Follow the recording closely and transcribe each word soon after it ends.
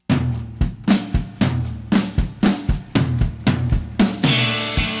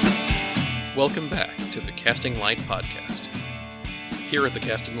Welcome back to the Casting Light Podcast. Here at the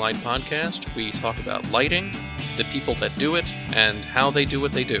Casting Light Podcast, we talk about lighting, the people that do it, and how they do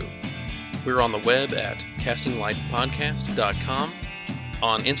what they do. We're on the web at castinglightpodcast.com,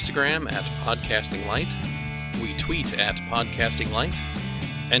 on Instagram at podcastinglight, we tweet at podcastinglight,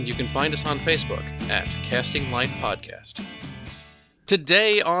 and you can find us on Facebook at Casting Light Podcast.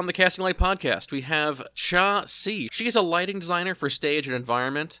 Today on the Casting Light Podcast, we have Cha C. She is a lighting designer for stage and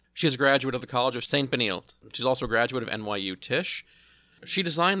environment. She is a graduate of the College of St. Benilde. She's also a graduate of NYU Tisch. She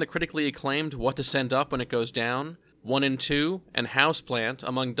designed the critically acclaimed What to Send Up When It Goes Down, 1 and 2, and Houseplant,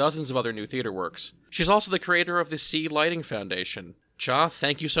 among dozens of other new theater works. She's also the creator of the C Lighting Foundation. Cha,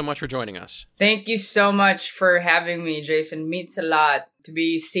 thank you so much for joining us. Thank you so much for having me, Jason. It means a lot to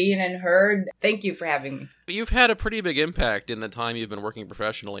be seen and heard. Thank you for having me. You've had a pretty big impact in the time you've been working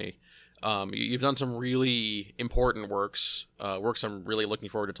professionally. You've done some really important works I'm really looking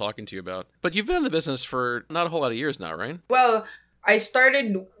forward to talking to you about. But you've been in the business for not a whole lot of years now, right? Well, I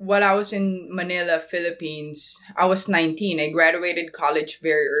started while I was in Manila, Philippines. I was 19. I graduated college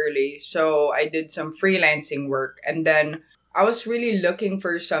very early, so I did some freelancing work. And then I was really looking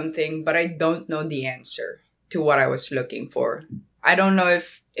for something, but I don't know the answer to what I was looking for. I don't know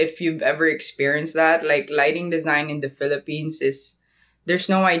if you've ever experienced that. Like, lighting design in the Philippines there's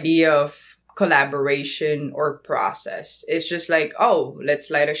no idea of collaboration or process. It's just like, oh, let's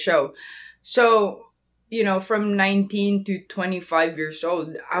light a show. So, from 19 to 25 years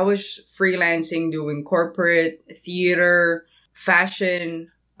old, I was freelancing, doing corporate, theater,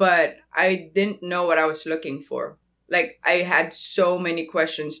 fashion, but I didn't know what I was looking for. Like, I had so many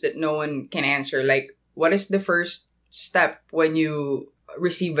questions that no one can answer. Like, what is the first step when you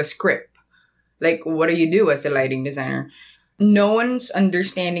receive a script? Like, what do you do as a lighting designer? No one's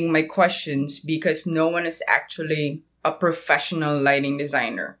understanding my questions because no one is actually a professional lighting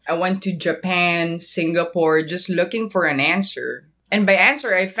designer. I went to Japan, Singapore, just looking for an answer. And by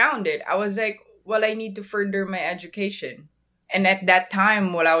answer, I found it. I was like, well, I need to further my education. And at that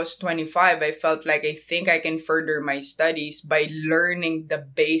time, while I was 25, I felt like I think I can further my studies by learning the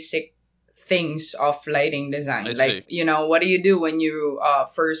basic things of lighting design. Like, what do you do when you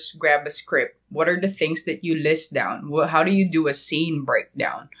first grab a script? What are the things that you list down? How do you do a scene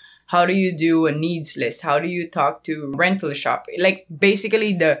breakdown? How do you do a needs list? How do you talk to rental shop? Like,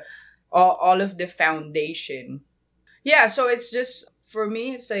 basically all of the foundation. Yeah, so it's just, for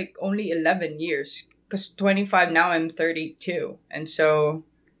me, it's like only 11 years. Because 25 now, I'm 32. And so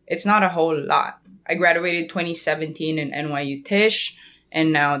it's not a whole lot. I graduated 2017 in NYU Tisch.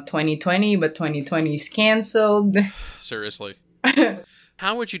 And now 2020, but 2020 is canceled. Seriously.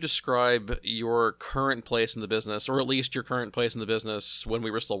 How would you describe your current place in the business, or at least your current place in the business when we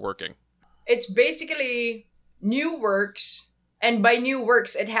were still working? It's basically new works. And by new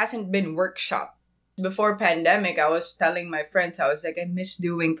works, it hasn't been workshop. Before pandemic, I was telling my friends, I was like, I miss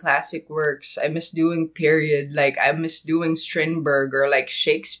doing classic works. I miss doing period. Like, I miss doing Strindberg or like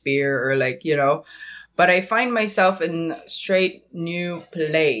Shakespeare or like, But I find myself in straight new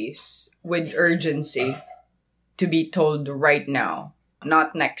place with urgency to be told right now,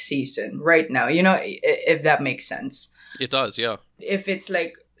 not next season, right now. If that makes sense. It does, yeah. If it's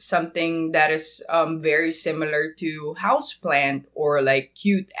like something that is very similar to Houseplant or like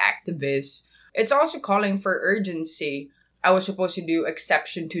Cute Activist, it's also calling for urgency. I was supposed to do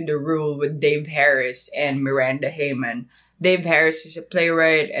Exception to the Rule with Dave Harris and Miranda Heyman. Dave Harris is a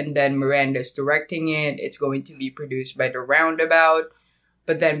playwright, and then Miranda is directing it. It's going to be produced by The Roundabout.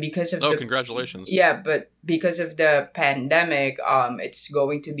 But then because of congratulations. Yeah, but because of the pandemic, it's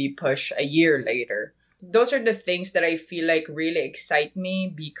going to be pushed a year later. Those are the things that I feel like really excite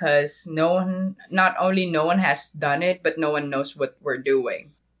me because not only no one has done it, but no one knows what we're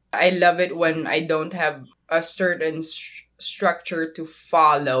doing. I love it when I don't have a certain structure to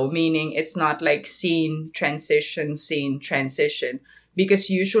follow, meaning it's not like scene, transition. Because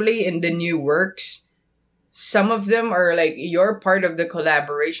usually in the new works, some of them are like you're part of the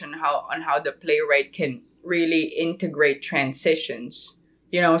collaboration on how the playwright can really integrate transitions.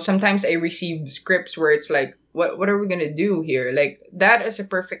 Sometimes I receive scripts where it's like, what are we going to do here? Like, that is a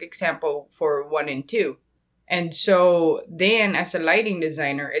perfect example for 1 and 2. And so then as a lighting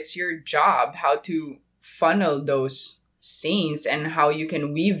designer, it's your job how to funnel those scenes and how you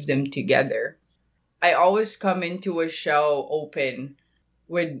can weave them together. I always come into a show open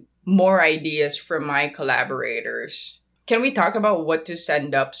with more ideas from my collaborators. Can we talk about What to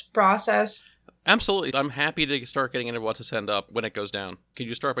Send Up's process? Absolutely. I'm happy to start getting into What to Send Up when it goes down. Can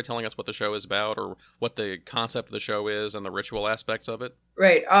you start by telling us what the show is about or what the concept of the show is and the ritual aspects of it?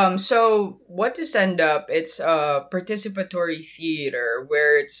 Right. So What to Send Up, it's a participatory theater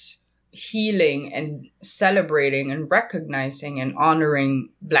where it's healing and celebrating and recognizing and honoring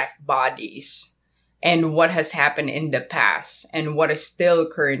Black bodies and what has happened in the past and what is still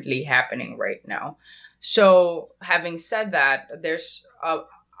currently happening right now. So having said that, there's a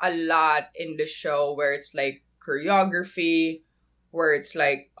lot in the show where it's like choreography, where it's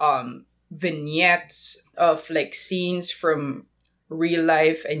like vignettes of like scenes from real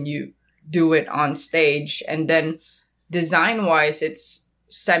life and you do it on stage. And then design wise, it's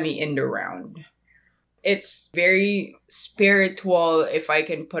semi in the round. It's very spiritual, if I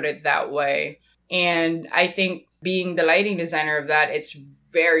can put it that way. And I think being the lighting designer of that, it's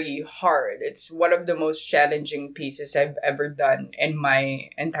very hard. It's one of the most challenging pieces I've ever done in my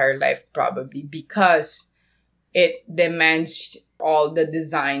entire life, probably, because it demands all the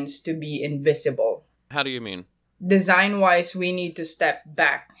designs to be invisible. How do you mean? Design-wise, we need to step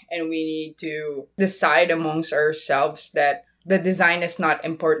back and we need to decide amongst ourselves that the design is not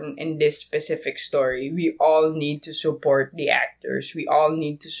important in this specific story. We all need to support the actors. We all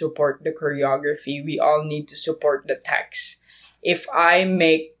need to support the choreography. We all need to support the text. If I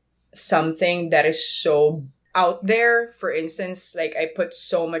make something that is so out there, for instance, like I put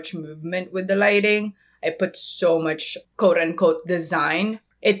so much movement with the lighting, I put so much quote-unquote design,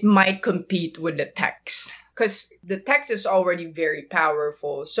 it might compete with the text. Because the text is already very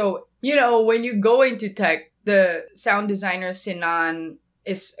powerful. So, when you go into tech, the sound designer Sinan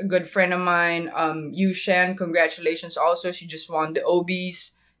is a good friend of mine. Yu Shen, congratulations also. She just won the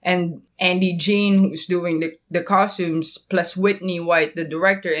Obies. And Andy Jean, who's doing the costumes, plus Whitney White, the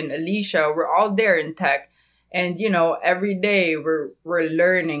director, and Alicia, we're all there in tech. And, every day we're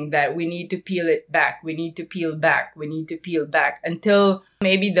learning that we need to peel it back. We need to peel back. We need to peel back until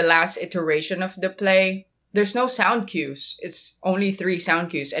maybe the last iteration of the play. There's no sound cues. It's only 3 sound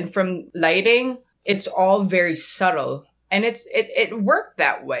cues. And from lighting, it's all very subtle. And it worked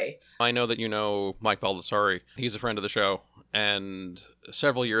that way. I know that you know Mike Baldessari. He's a friend of the show. And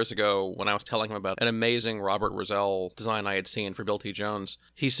several years ago, when I was telling him about an amazing Robert Rosell design I had seen for Bill T. Jones,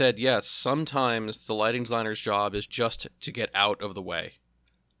 he said, yes, sometimes the lighting designer's job is just to get out of the way.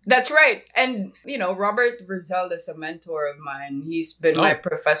 That's right. And, Robert Rosell is a mentor of mine. He's been my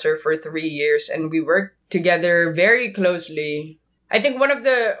professor for 3 years, and we worked together very closely. I think one of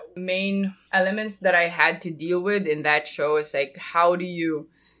the main elements that I had to deal with in that show is like, how do you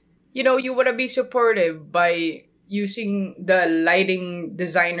want to be supportive by using the lighting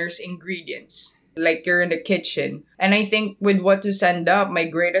designer's ingredients. Like you're in the kitchen. And I think with What to Send Up, my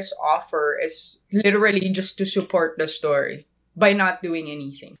greatest offer is literally just to support the story by not doing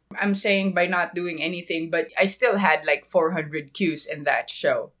anything. I'm saying by not doing anything, but I still had like 400 cues in that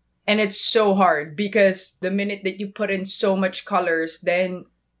show. And it's so hard because the minute that you put in so much colors, then,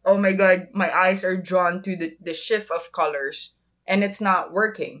 oh my God, my eyes are drawn to the shift of colors and it's not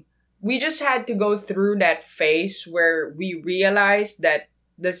working. We just had to go through that phase where we realized that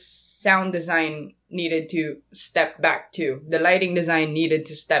the sound design needed to step back too. The lighting design needed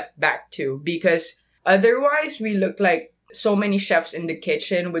to step back too, because otherwise we look like so many chefs in the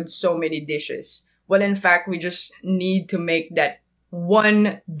kitchen with so many dishes. Well, in fact, we just need to make that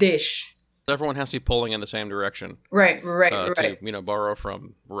one dish. Everyone has to be pulling in the same direction. Right. To, borrow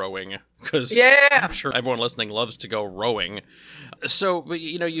from rowing, because I'm sure everyone listening loves to go rowing. So, but,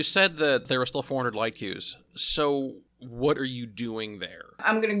 you said that there were still 400 light cues. So what are you doing there?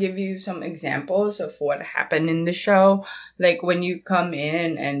 I'm going to give you some examples of what happened in the show. Like when you come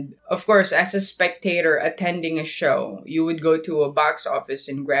in and, of course, as a spectator attending a show, you would go to a box office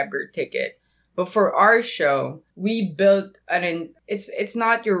and grab your ticket. But for our show, we built it's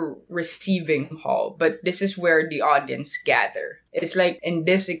not your receiving hall, but this is where the audience gather. It's like in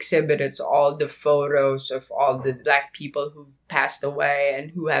this exhibit, it's all the photos of all the Black people who've passed away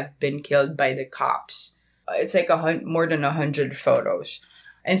and who have been killed by the cops. It's like more than 100 photos.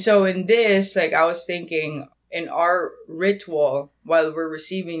 And so in this, like I was thinking in our ritual, while we're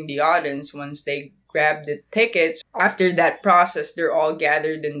receiving the audience, once they grab the tickets, after that process, they're all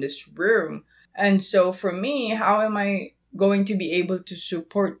gathered in this room. And so for me, how am I going to be able to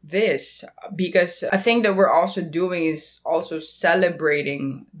support this? Because a thing that we're also doing is also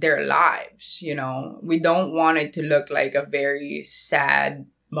celebrating their lives. We don't want it to look like a very sad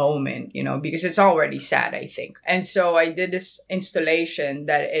moment, because it's already sad, I think. And so I did this installation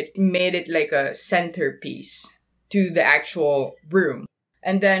that it made it like a centerpiece to the actual room.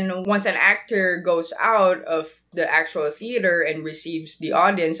 And then once an actor goes out of the actual theater and receives the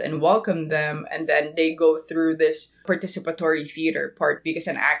audience and welcome them, and then they go through this participatory theater part, because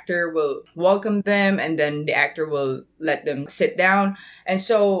an actor will welcome them and then the actor will let them sit down. And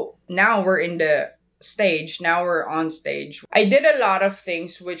so now we're in the stage. Now we're on stage. I did a lot of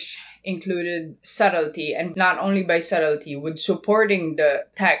things which included subtlety, and not only by subtlety, with supporting the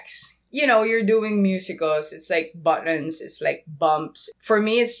text. You know, you're doing musicals, it's like buttons, it's like bumps. For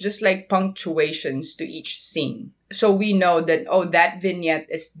me, it's just like punctuations to each scene. So we know that, oh, that vignette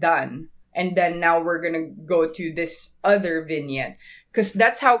is done. And then now we're gonna go to this other vignette. Because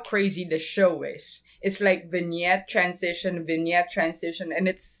that's how crazy the show is. It's like vignette, transition, and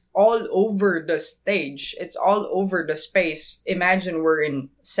it's all over the stage. It's all over the space. Imagine we're in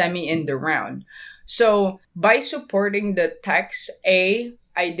the round. So by supporting the text, I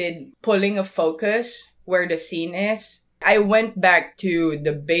did pulling a focus where the scene is. I went back to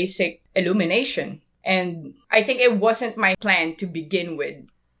the basic illumination. And I think it wasn't my plan to begin with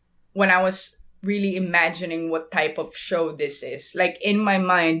when I was really imagining what type of show this is. Like in my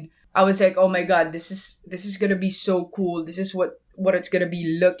mind, I was like, oh my God, this is gonna be so cool. This is what it's gonna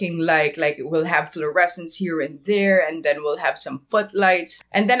be looking like. Like we'll have fluorescence here and there, and then we'll have some footlights.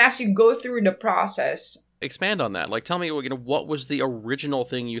 And then as you go through the process, expand on that. Like, tell me, what was the original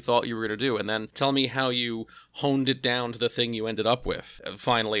thing you thought you were going to do? And then tell me how you honed it down to the thing you ended up with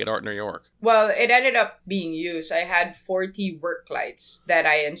finally at Art New York. Well, it ended up being used. I had 40 work lights that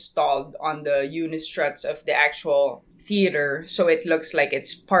I installed on the unistruts of the actual theater, so it looks like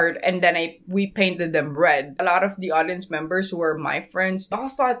it's part, and then we painted them red. A lot of the audience members who were my friends all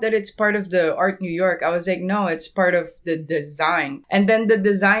thought that it's part of the Art New York. I was like, no, it's part of the design. And then the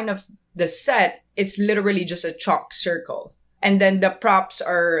design of the set, it's literally just a chalk circle. And then the props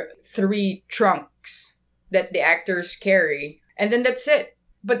are 3 trunks that the actors carry. And then that's it.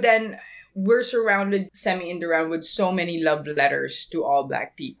 But then we're surrounded in the round with so many love letters to all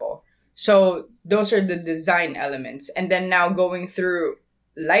Black people. So those are the design elements. And then now going through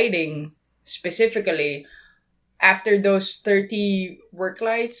lighting specifically, after those 30 work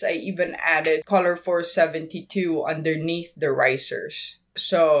lights, I even added color 472 underneath the risers.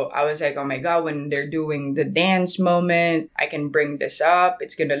 So I was like, oh my God, when they're doing the dance moment, I can bring this up.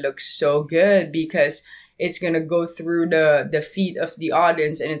 It's going to look so good because it's going to go through the feet of the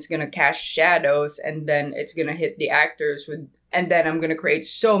audience and it's going to cast shadows, and then it's going to hit the actors and then I'm going to create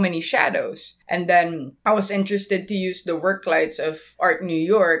so many shadows. And then I was interested to use the work lights of Art New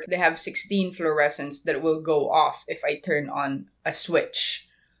York. They have 16 fluorescents that will go off if I turn on a switch.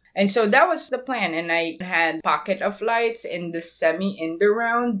 And so that was the plan. And I had pocket of lights in the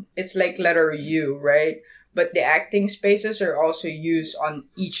round. It's like letter U, right? But the acting spaces are also used on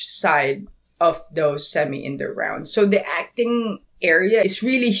each side of those the round. So the acting area is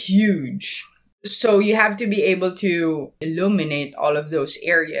really huge. So you have to be able to illuminate all of those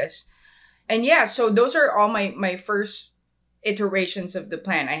areas. And yeah, so those are all my first iterations of the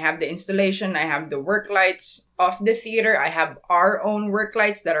plan. I have the installation, I have the work lights of the theater, I have our own work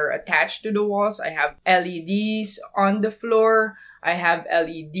lights that are attached to the walls, I have LEDs on the floor, I have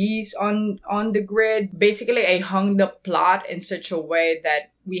LEDs on the grid. Basically, I hung the plot in such a way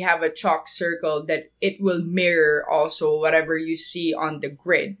that we have a chalk circle that it will mirror also whatever you see on the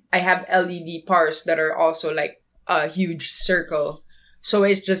grid. I have LED bars that are also like a huge circle. So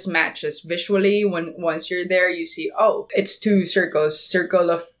it just matches visually. Once you're there, you see, oh, it's 2 circles. Circle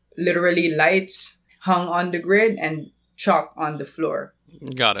of literally lights hung on the grid and chalk on the floor.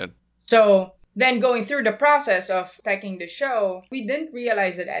 Got it. So then going through the process of taking the show, we didn't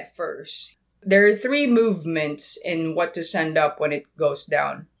realize it at first. There are 3 movements in What to Send Up when it goes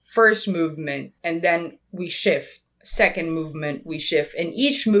down. First movement, and then we shift. Second movement, we shift. In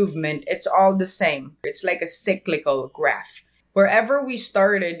each movement, it's all the same. It's like a cyclical graph. Wherever we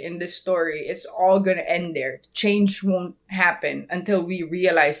started in this story, it's all going to end there. Change won't happen until we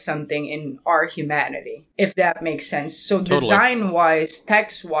realize something in our humanity, if that makes sense. So Totally. Design-wise,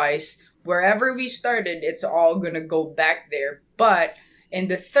 text-wise, wherever we started, it's all going to go back there. But in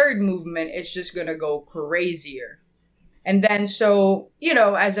the third movement, it's just going to go crazier. And then, so,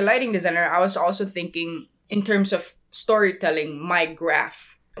 as a lighting designer, I was also thinking in terms of storytelling, my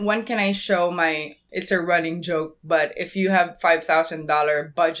graph. When can I show it's a running joke, but if you have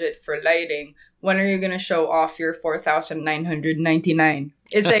 $5,000 budget for lighting, when are you going to show off your $4,999?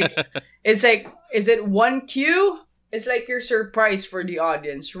 It's like, is it one cue? It's like your surprise for the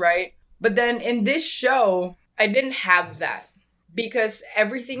audience, right? But then in this show, I didn't have that because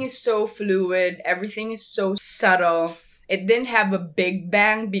everything is so fluid. Everything is so subtle. It didn't have a big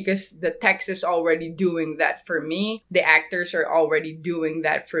bang because the text is already doing that for me. The actors are already doing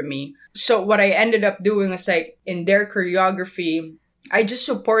that for me. So what I ended up doing is like in their choreography, I just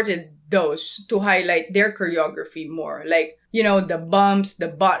supported those to highlight their choreography more. Like, the bumps, the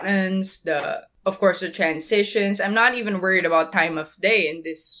buttons, the of course, the transitions. I'm not even worried about time of day in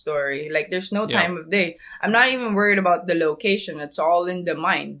this story. Like, there's no time of day. I'm not even worried about the location. It's all in the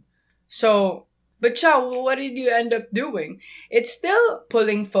mind. So, but Chow, what did you end up doing? It's still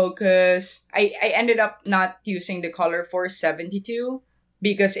pulling focus. I ended up not using the Color Force 72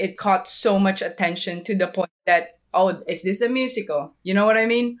 because it caught so much attention to the point that, oh, is this a musical? You know what I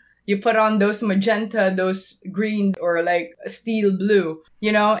mean? You put on those magenta, those green, or like steel blue.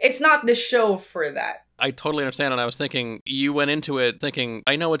 You know, it's not the show for that. I totally understand. And I was thinking, you went into it thinking,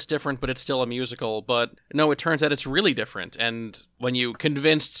 I know it's different, but it's still a musical. But no, it turns out it's really different. And when you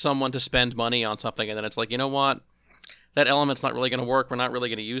convinced someone to spend money on something, and then it's like, you know what? That element's not really going to work. We're not really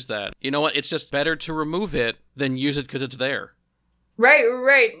going to use that. You know what? It's just better to remove it than use it because it's there.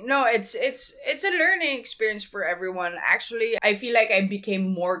 Right. No, it's a learning experience for everyone. Actually, I feel like I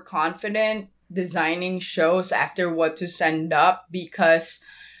became more confident designing shows after What to Send Up because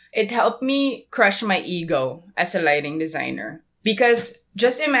it helped me crush my ego as a lighting designer. Because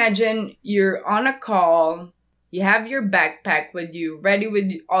just imagine you're on a call, you have your backpack with you, ready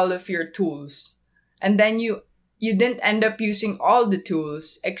with all of your tools, and then you didn't end up using all the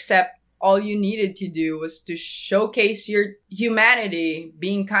tools except all you needed to do was to showcase your humanity,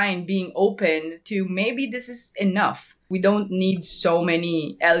 being kind, being open to maybe this is enough. We don't need so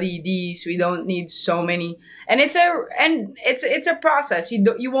many LEDs. We don't need so many, and it's a process.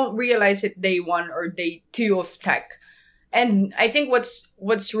 You won't realize it day one or day two of tech. And I think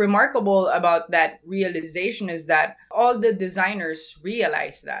what's remarkable about that realization is that all the designers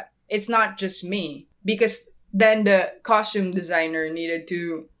realize that it's not just me, because then the costume designer needed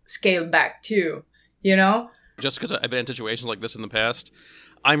to scale back too, you know? Just because I've been in situations like this in the past,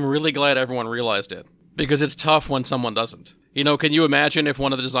 I'm really glad everyone realized it. Because it's tough when someone doesn't. You know, can you imagine if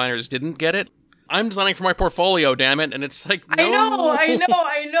one of the designers didn't get it? I'm designing for my portfolio, damn it, and it's like, no. I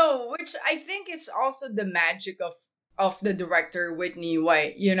know. Which I think is also the magic of the director, Whitney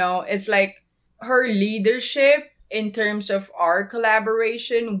White, you know? It's like her leadership in terms of our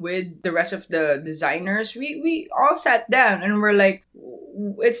collaboration with the rest of the designers. We all sat down and we're like,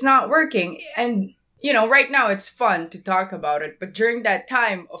 it's not working. And, you know, right now it's fun to talk about it. But during that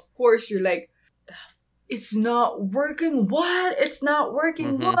time, of course, you're like, it's not working. What? It's not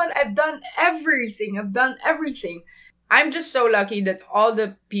working. Mm-hmm. What? I've done everything. I'm just so lucky that all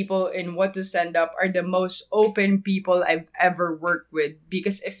the people in What to Send Up are the most open people I've ever worked with.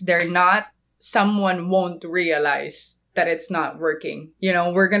 Because if they're not, someone won't realize that it's not working. You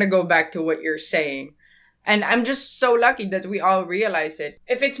know, we're gonna go back to what you're saying. And I'm just so lucky that we all realize it.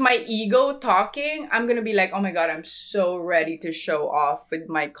 If it's my ego talking, I'm gonna be like, oh my God, I'm so ready to show off with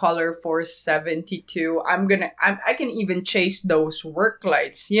my Color Force 72. I can even chase those work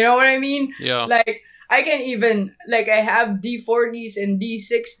lights. You know what I mean? Yeah. Like, I can even, like, I have D40s and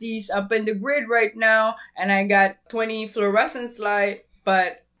D60s up in the grid right now, and I got 20 fluorescence light,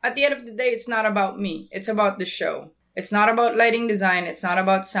 but at the end of the day, it's not about me. It's about the show. It's not about lighting design. It's not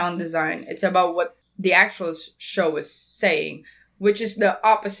about sound design. It's about what the actual show is saying, which is the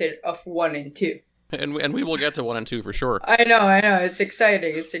opposite of 1 and 2. And we will get to 1 and 2 for sure. I know. It's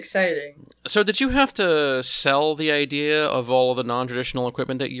exciting. So did you have to sell the idea of all of the non-traditional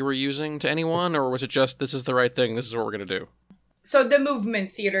equipment that you were using to anyone, or was it just, this is the right thing, this is what we're going to do? So the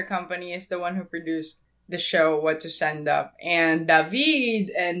Movement Theater Company is the one who produced the show What to Send Up, and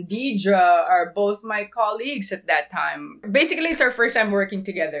David and Deidre are both my colleagues at that time. Basically, it's our first time working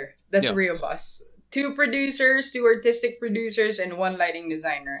together, the three of us. 2 producers, 2 artistic producers, and 1 lighting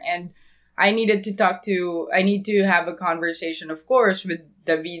designer. And I need to have a conversation, of course, with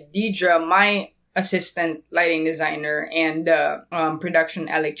David Deidre, my assistant lighting designer and production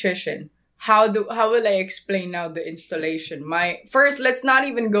electrician. How will I explain now the installation? First, let's not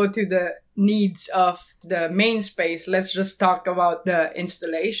even go to the needs of the main space. Let's just talk about the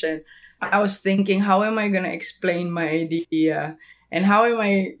installation. I was thinking, how am I going to explain my idea? And how am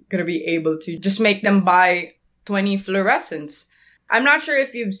I going to be able to just make them buy 20 fluorescents? I'm not sure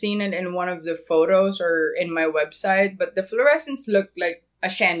if you've seen it in one of the photos or in my website, but the fluorescents look like a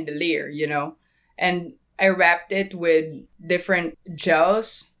chandelier, you know? And I wrapped it with different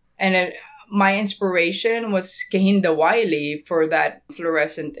gels. And my inspiration was Kehinde Wiley for that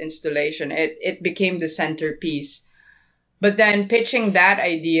fluorescent installation. It became the centerpiece. But then pitching that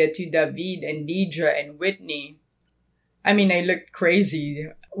idea to David and Deidre and Whitney, I mean, I looked crazy.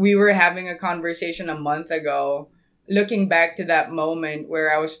 We were having a conversation a month ago, looking back to that moment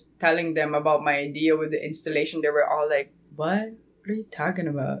where I was telling them about my idea with the installation. They were all like, what are you talking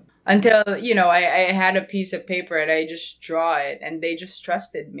about? Until, you know, I had a piece of paper and I just draw it and they just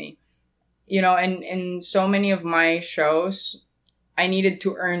trusted me. You know, and in so many of my shows, I needed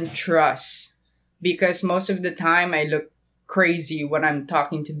to earn trust. because most of the time I look crazy when I'm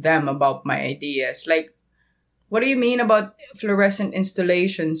talking to them about my ideas. Like, what do you mean about fluorescent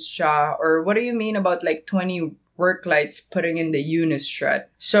installations, Shah? Or what do you mean about like 20 work lights putting in the unistrut?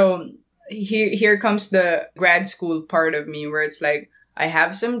 So here comes the grad school part of me where it's like, I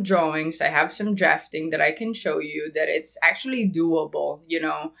have some drawings, I have some drafting that I can show you that it's actually doable, you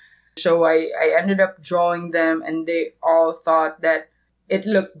know? So I ended up drawing them and they all thought that it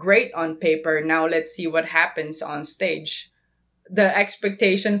looked great on paper. Now let's see what happens on stage. The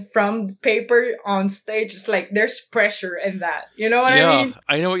expectation from paper on stage is like there's pressure in that. You know what I mean? Yeah,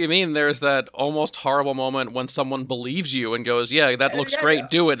 I know what you mean. There's that almost horrible moment when someone believes you and goes, yeah, that looks great,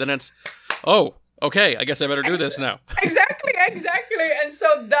 do it. Then it's, oh, okay, I guess I better do this now. Exactly. And so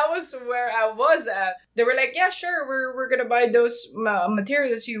that was where I was at. They were like, yeah, sure, we're gonna buy those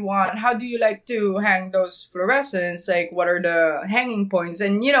materials you want. How do you like to hang those fluorescents? Like, what are the hanging points?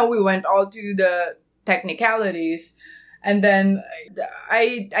 And, you know, we went all to the technicalities. And then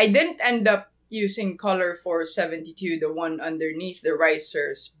I didn't end up using color for 72, the one underneath the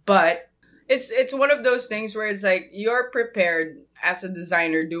risers. But it's one of those things where it's like you're prepared as a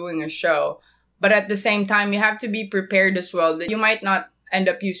designer doing a show. But at the same time, you have to be prepared as well that you might not end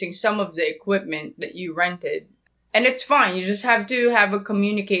up using some of the equipment that you rented. And it's fine. You just have to have a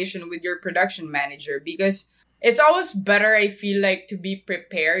communication with your production manager because it's always better, I feel like, to be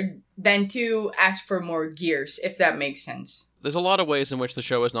prepared than to ask for more gears, if that makes sense. There's a lot of ways in which the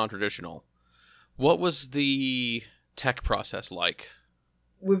show is non-traditional. What was the tech process like?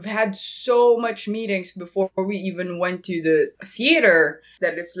 We've had so much meetings before we even went to the theater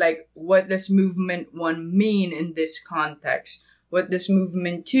that it's like, what does movement 1 mean in this context? What does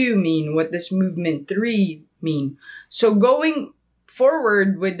movement 2 mean? What does movement 3 mean? So going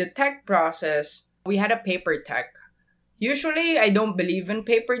forward with the tech process, we had a paper tech. Usually, I don't believe in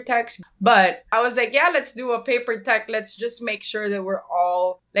paper techs, but I was like, yeah, let's do a paper tech. Let's just make sure that we're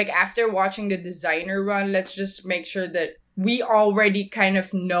all, like, after watching the designer run, let's just make sure that we already kind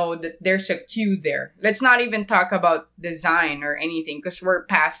of know that there's a cue there. Let's not even talk about design or anything because we're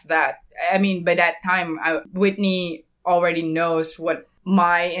past that. I mean, by that time, Whitney already knows what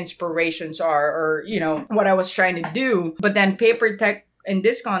my inspirations are or, you know, what I was trying to do. But then paper tech in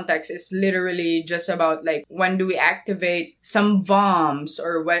this context is literally just about like, when do we activate some VOMs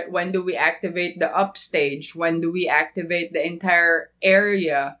or when do we activate the upstage? When do we activate the entire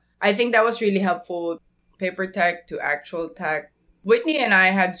area? I think that was really helpful. Paper tech to actual tech. Whitney and I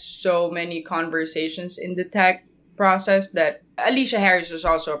had so many conversations in the tech process that Alicia Harris was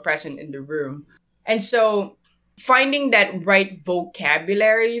also present in the room. And so finding that right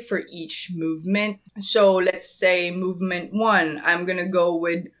vocabulary for each movement. So let's say movement 1, I'm going to go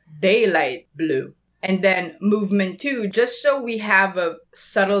with daylight blue. And then movement 2, just so we have a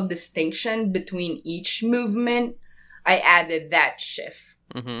subtle distinction between each movement, I added that shift.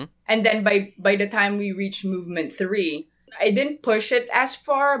 Mm-hmm. And then by the time we reached movement 3, I didn't push it as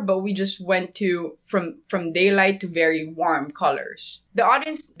far, but we just went to from daylight to very warm colors. The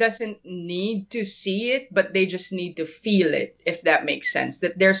audience doesn't need to see it, but they just need to feel it, if that makes sense,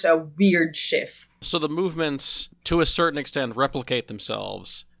 that there's a weird shift. So the movements, to a certain extent, replicate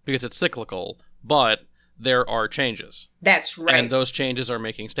themselves because it's cyclical, but there are changes. That's right. And those changes are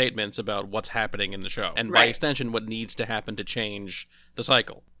making statements about what's happening in the show. And by extension, what needs to happen to change the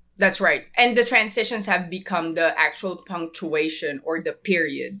cycle. That's right. And the transitions have become the actual punctuation or the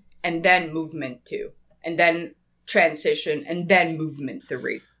period. And then movement 2. And then transition. And then movement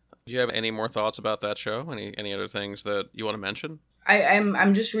 3. Do you have any more thoughts about that show? Any other things that you want to mention?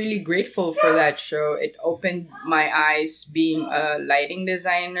 I'm just really grateful for that show. It opened my eyes being a lighting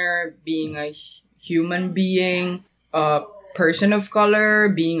designer, being a human being, a person of color,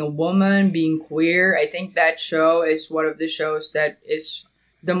 being a woman, being queer. I think that show is one of the shows that is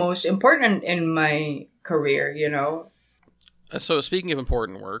the most important in my career, you know? So speaking of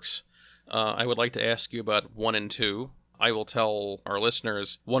important works, I would like to ask you about 1 and 2. I will tell our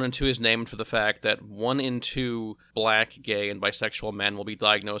listeners 1 and 2 is named for the fact that 1 in 2 Black, gay, and bisexual men will be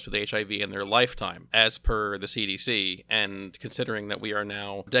diagnosed with HIV in their lifetime, as per the CDC. And considering that we are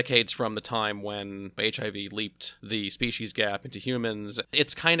now decades from the time when HIV leaped the species gap into humans,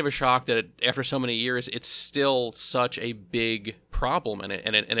 it's kind of a shock that after so many years, it's still such a big problem, and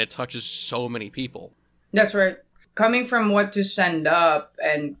it touches so many people. That's right. Coming from What to Send Up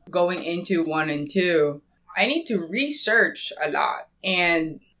and going into 1 and 2, I need to research a lot.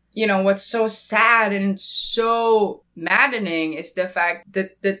 And, you know, what's so sad and so maddening is the fact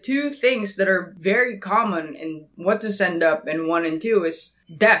that the 2 things that are very common in What to Send Up and 1 and 2 is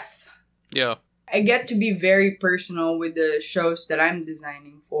death. Yeah. I get to be very personal with the shows that I'm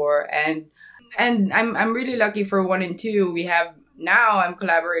designing for. And And I'm really lucky for 1 and 2. I'm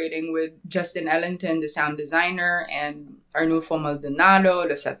collaborating with Justin Ellington, the sound designer, and Arnulfo Maldonado,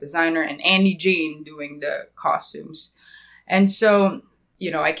 the set designer, and Andy Jane doing the costumes. And so,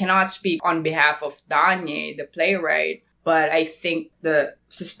 I cannot speak on behalf of Danye, the playwright, but I think the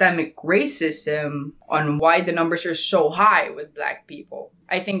systemic racism on why the numbers are so high with Black people,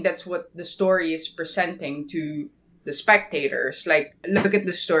 I think that's what the story is presenting to the spectators. Like, look at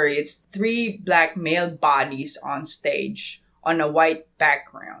the story. It's 3 Black male bodies on stage on a white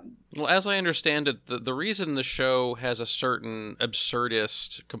background. Well, as I understand it, the reason the show has a certain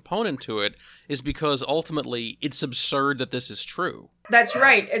absurdist component to it is because ultimately it's absurd that this is true. That's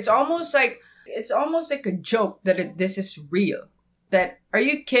right. It's almost like a joke that this is real. That, are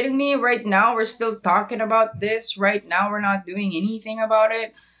you kidding me? Right now we're still talking about this. Right now we're not doing anything about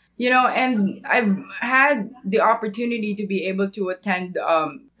it. And I've had the opportunity to be able to attend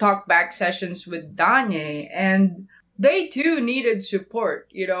talk back sessions with Danye, and they too needed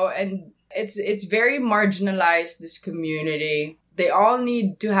support, and it's very marginalized, this community. They all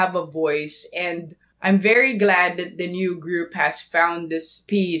need to have a voice, and I'm very glad that the new group has found this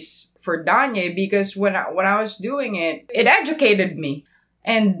piece for Danye, because when I was doing it, it educated me.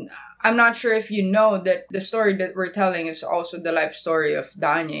 And I'm not sure if you know that the story that we're telling is also the life story of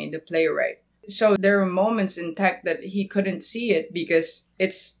Danye, the playwright. So there were moments in tech that he couldn't see it because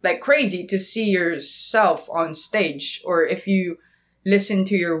it's like crazy to see yourself on stage, or if you listen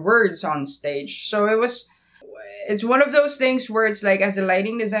to your words on stage. So it's one of those things where it's like, as a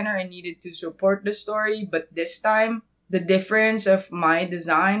lighting designer, I needed to support the story. But this time, the difference of my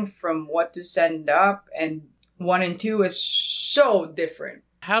design from what to send up and 1 and 2 is so different.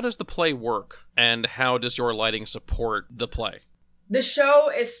 How does the play work, and how does your lighting support the play? The show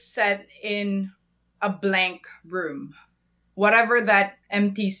is set in a blank room. Whatever that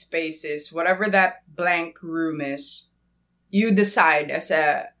empty space is, whatever that blank room is, you decide as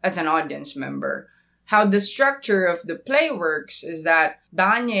an audience member. How the structure of the play works is that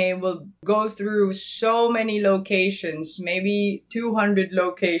Danye will go through so many locations, maybe 200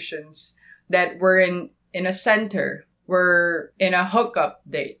 locations, that we're in a center. We're in a hookup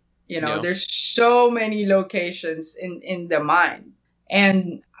date. There's so many locations in the mind.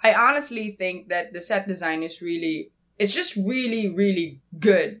 And I honestly think that the set design it's just really, really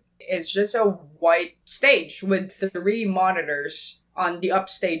good. It's just a white stage with 3 monitors on the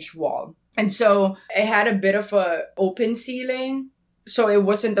upstage wall. And so it had a bit of a open ceiling. So it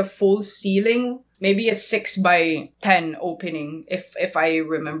wasn't a full ceiling, maybe a 6x10 opening, if I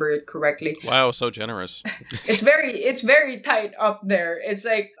remember it correctly. Wow, so generous. It's very tight up there. It's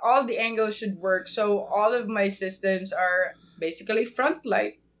like all the angles should work. So all of my systems are basically front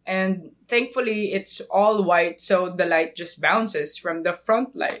light. And thankfully, it's all white, so the light just bounces from the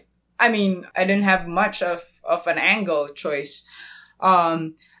front light. I mean, I didn't have much of an angle choice.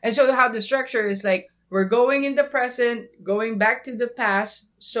 And so how the structure is like, we're going in the present, going back to the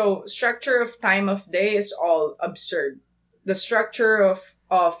past. So structure of time of day is all absurd. The structure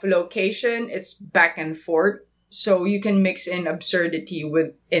of location, it's back and forth. So you can mix in absurdity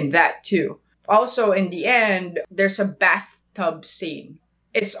in that too. Also, in the end, there's a bathtub scene.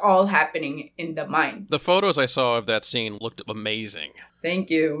 It's all happening in the mind. The photos I saw of that scene looked amazing. Thank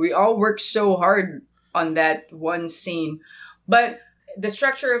you. We all worked so hard on that one scene. But the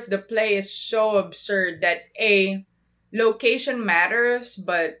structure of the play is so absurd that location matters,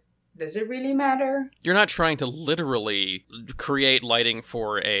 but does it really matter? You're not trying to literally create lighting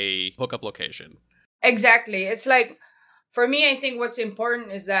for a hookup location. Exactly. It's like, for me, I think what's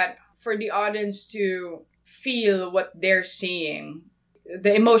important is that for the audience to feel what they're seeing.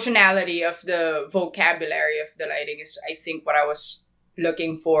 The emotionality of the vocabulary of the lighting is, I think, what I was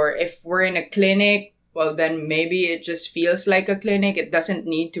looking for. If we're in a clinic, well, then maybe it just feels like a clinic. It doesn't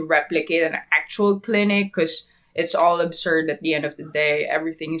need to replicate an actual clinic because it's all absurd at the end of the day.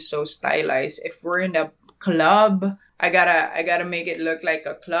 Everything is so stylized. If we're in a club, I gotta make it look like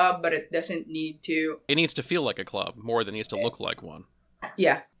a club, but it doesn't need to. It needs to feel like a club more than it needs to look like one.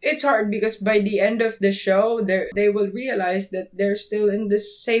 Yeah, it's hard because by the end of the show, they will realize that they're still in the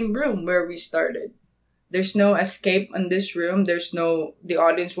same room where we started. There's no escape in this room. The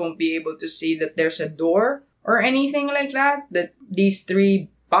audience won't be able to see that there's a door or anything like that. That these 3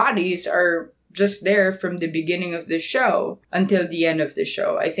 bodies are just there from the beginning of the show until the end of the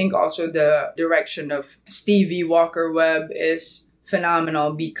show. I think also the direction of Stevie Walker-Webb is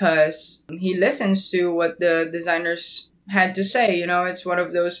phenomenal because he listens to what the designers had to say. It's one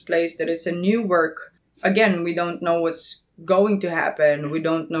of those plays that it's a new work. Again, we don't know what's going to happen. We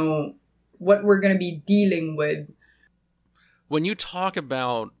don't know what we're going to be dealing with. When you talk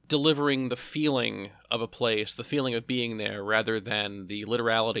about delivering the feeling of a place, the feeling of being there, rather than the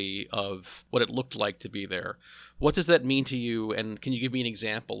literality of what it looked like to be there. What does that mean to you, and can you give me an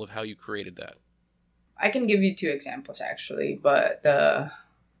example of how you created that? I can give you 2 examples, actually, but the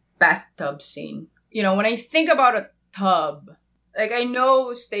bathtub scene. You know, when I think about a tub, like, I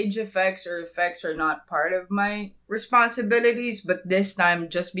know stage effects or effects are not part of my responsibilities, but this time,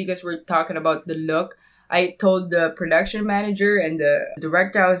 just because we're talking about the look, I told the production manager and the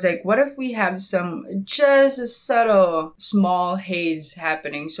director, I was like, what if we have just a subtle, small haze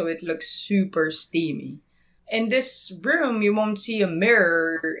happening so it looks super steamy? In this room, you won't see a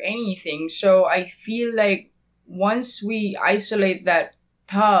mirror or anything. So I feel like once we isolate that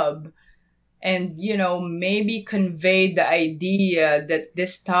tub and, you know, maybe convey the idea that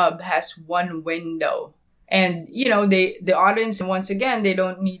this tub has one window. And, you know, the audience, once again, they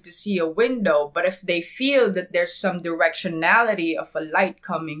don't need to see a window. But if they feel that there's some directionality of a light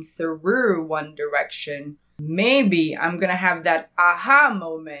coming through one direction, maybe I'm going to have that aha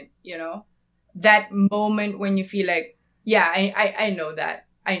moment, you know? That moment when you feel like, yeah, I know that.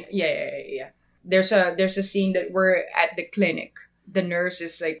 Yeah. There's a scene that we're at the clinic. The nurse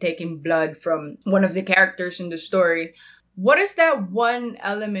is like taking blood from one of the characters in the story. What is that one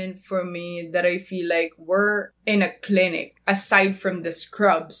element for me that I feel like we're in a clinic, aside from the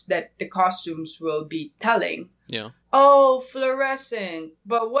scrubs that the costumes will be telling? Yeah. Oh, fluorescent.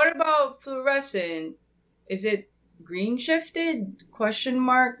 But what about fluorescent? Is it green shifted? Question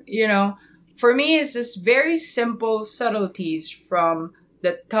mark. You know, for me, it's just very simple subtleties from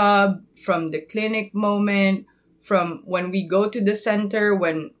the tub, from the clinic moment, from when we go to the center,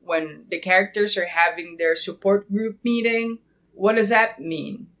 when the characters are having their support group meeting. What does that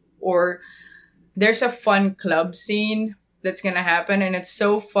mean? Or there's a fun club scene that's gonna happen, and it's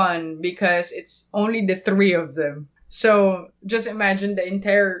so fun because it's only the 3 of them. So just imagine the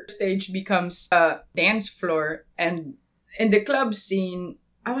entire stage becomes a dance floor, and in the club scene,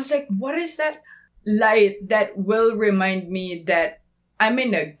 I was like, what is that light that will remind me that I'm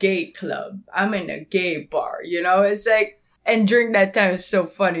in a gay club. I'm in a gay bar, you know? It's like, and during that time, it's so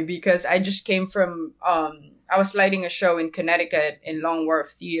funny because I just came from, I was lighting a show in Connecticut in Long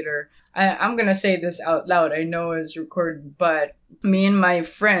Wharf Theater. I'm going to say this out loud. I know it's recorded, but me and my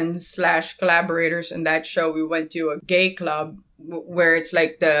friends / collaborators in that show, we went to a gay club where it's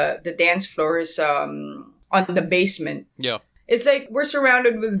like the dance floor is, on the basement. Yeah. It's like we're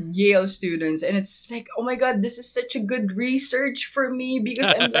surrounded with Yale students, and it's like, oh my God, this is such a good research for me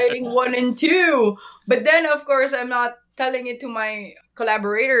because I'm lighting 1 and 2. But then, of course, I'm not telling it to my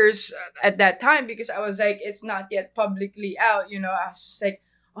collaborators at that time because I was like, it's not yet publicly out, you know. I was just like,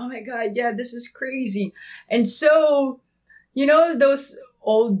 oh my God, yeah, this is crazy. And so, you know, those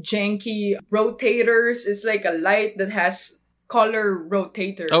old janky rotators, it's like a light that has color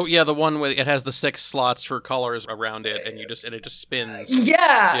rotator. Oh yeah, the one where it has the 6 slots for colors around it, and it just spins.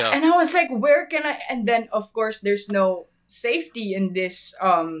 Yeah. And I was like, where can I? And then of course there's no safety in this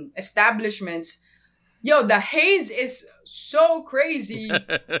establishments. Yo, the haze is so crazy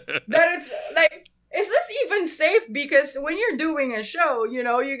that it's like, is this even safe? Because when you're doing a show, you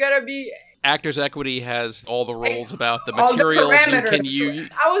know, you gotta be. Actors Equity has all the rules about the all materials the and can you.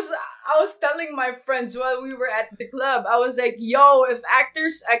 I was telling my friends while we were at the club, I was like, yo, if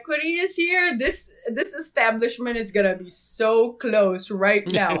Actors Equity is here, this establishment is gonna be so close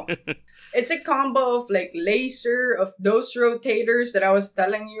right now. It's a combo of like laser, of those rotators that I was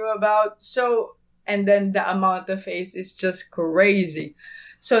telling you about. So, and then the amount of haze is just crazy.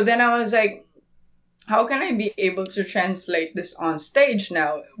 So then I was like, how can I be able to translate this on stage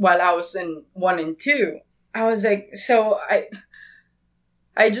now while I was in 1 and 2? I was like, so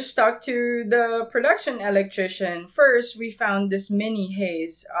I just talked to the production electrician. First, we found this mini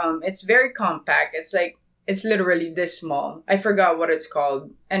haze. It's very compact. It's literally this small. I forgot what it's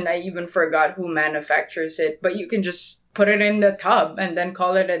called. And I even forgot who manufactures it. But you can just put it in the tub and then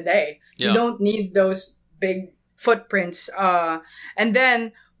call it a day. Yeah. You don't need those big footprints. And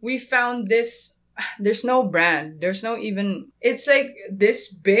then we found this. There's no brand. There's no even. It's like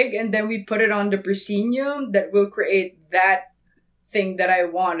this big, and then we put it on the proscenium that will create that thing that I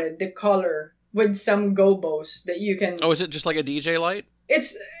wanted, the color with some gobos that you can. Oh, is it just like a DJ light?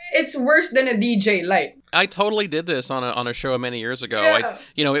 It's worse than a DJ light. I totally did this on a show many years ago.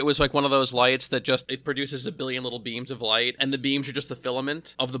 Yeah. It was like one of those lights that it produces a billion little beams of light, and the beams are just the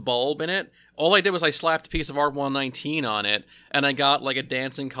filament of the bulb in it. All I did was I slapped a piece of R119 on it, and I got like a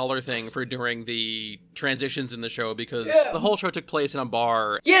dancing color thing for during the transitions in the show because the whole show took place in a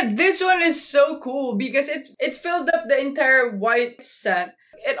bar. Yeah, this one is so cool because it filled up the entire white set.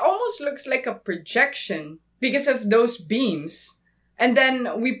 It almost looks like a projection because of those beams. And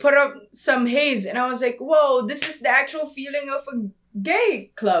then we put up some haze, and I was like, whoa, this is the actual feeling of a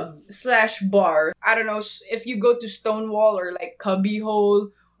gay club / bar. I don't know if you go to Stonewall or like Cubbyhole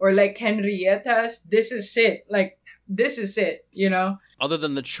or like Henrietta's, this is it. Like, this is it, you know? Other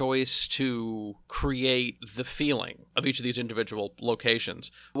than the choice to create the feeling of each of these individual locations,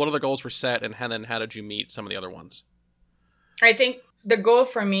 what other goals were set, and then how did you meet some of the other ones? I think the goal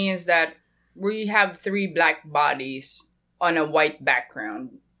for me is that we have 3 black bodies on a white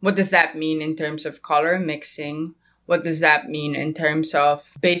background. What does that mean in terms of color mixing? What does that mean in terms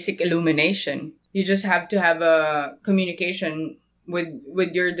of basic illumination? You just have to have a communication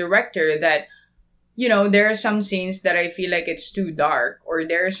with your director that, you know, there are some scenes that I feel like it's too dark, or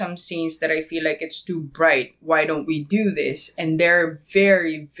there are some scenes that I feel like it's too bright. Why don't we do this? And there are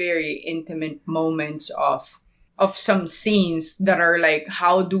very, very intimate moments of some scenes that are like,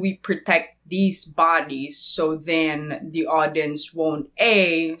 how do we protect these bodies so then the audience won't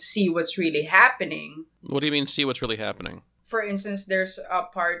see what's really happening? What do you mean, see what's really happening? For instance, there's a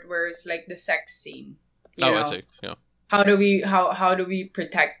part where it's like the sex scene. You know? I see. Yeah. How do we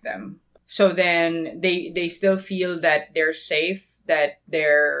protect them? So then they still feel that they're safe, that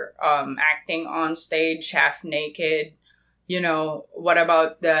they're acting on stage half naked. You know, what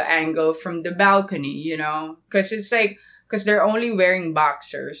about the angle from the balcony, you know? Because they're only wearing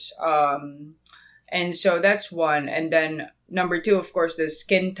boxers. And so that's one. And then number 2, of course, the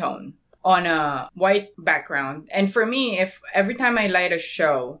skin tone on a white background. And for me, if every time I light a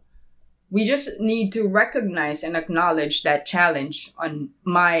show, we just need to recognize and acknowledge that challenge on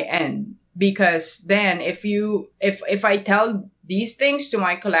my end. Because then if I tell these things to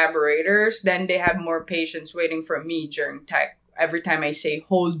my collaborators, then they have more patience waiting for me during tech. Every time I say,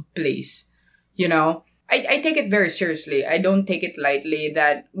 hold, please, you know, I take it very seriously. I don't take it lightly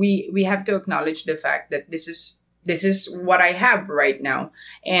that we have to acknowledge the fact that this is what I have right now.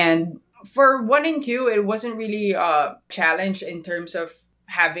 And for 1 and 2, it wasn't really a challenge in terms of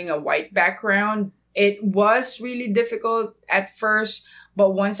having a white background. It was really difficult at first,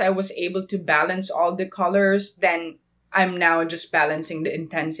 but once I was able to balance all the colors, then I'm now just balancing the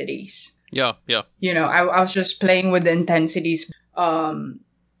intensities. Yeah. You know, I was just playing with the intensities.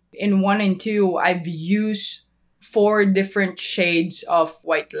 In 1 and 2, I've used 4 different shades of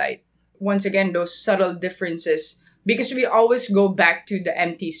white light. Once again, those subtle differences, because we always go back to the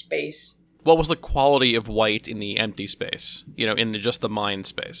empty space. What was the quality of white in the empty space? You know, in just the mind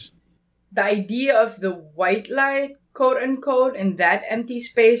space? The idea of the white light, quote unquote, in that empty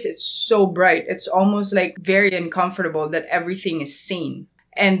space, it's so bright. It's almost like very uncomfortable that everything is seen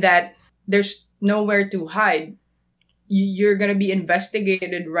and that there's nowhere to hide. You're going to be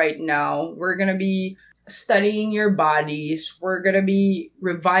investigated right now. We're going to be studying your bodies. We're going to be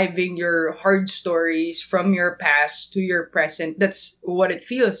reviving your hard stories from your past to your present. That's what it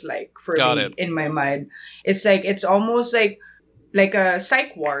feels like for me in my mind. It's like, it's almost like a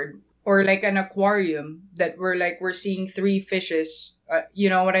psych ward or like an aquarium that we're seeing 3 fishes. You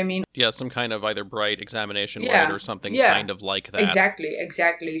know what I mean? Yeah, some kind of either bright examination light or something kind of like that.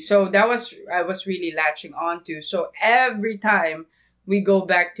 Exactly. So I was really latching onto. So every time we go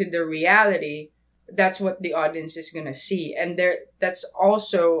back to the reality, that's what the audience is going to see. And that's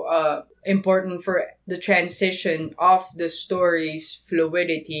also important for the transition of the story's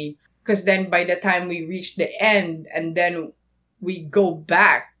fluidity. Because then by the time we reach the end and then we go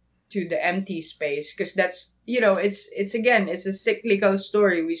back to the empty space, because that's, you know, it's a cyclical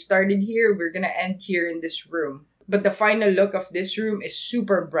story. We started here, we're gonna end here in this room. But the final look of this room is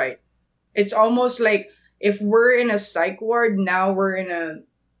super bright. It's almost like if we're in a psych ward, now we're in a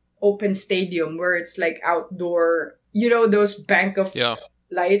open stadium where it's like outdoor, you know, those bank of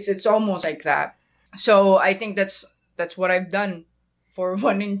lights. It's almost like that. So I think that's what I've done for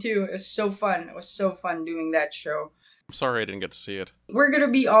 1 and 2. It was so fun. It was so fun doing that show. I'm sorry I didn't get to see it. We're going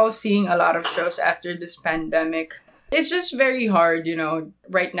to be all seeing a lot of shows after this pandemic. It's just very hard, you know,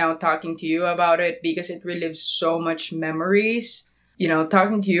 right now talking to you about it because it relives so much memories. You know,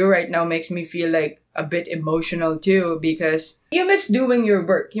 talking to you right now makes me feel like a bit emotional too because you miss doing your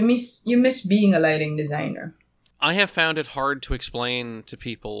work. You miss being a lighting designer. I have found it hard to explain to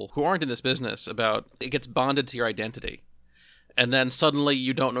people who aren't in this business about it gets bonded to your identity. And then suddenly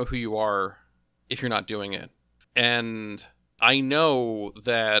you don't know who you are if you're not doing it. And I know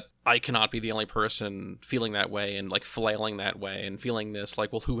that I cannot be the only person feeling that way and like flailing that way and feeling this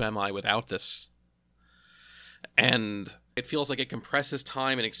like, well, who am I without this? And it feels like it compresses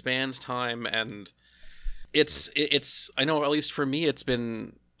time and expands time. And it's I know, at least for me, it's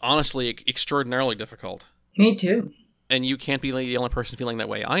been honestly extraordinarily difficult. Me too. And you can't be the only person feeling that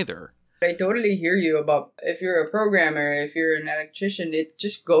way either. I totally hear you about if you're a programmer, if you're an electrician, it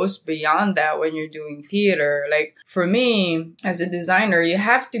just goes beyond that when you're doing theater. Like for me, as a designer, you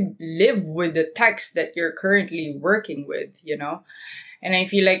have to live with the text that you're currently working with, you know? And I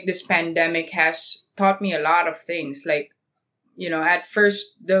feel like this pandemic has taught me a lot of things. Like, you know, at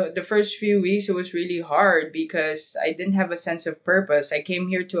first, the first few weeks, it was really hard because I didn't have a sense of purpose. I came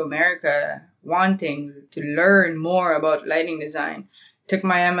here to America wanting to learn more about lighting design. Took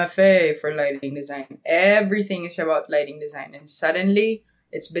my MFA for lighting design. Everything is about lighting design. And suddenly,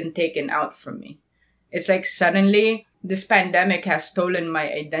 it's been taken out from me. It's like suddenly, this pandemic has stolen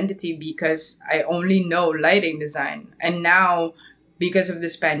my identity because I only know lighting design. And now, because of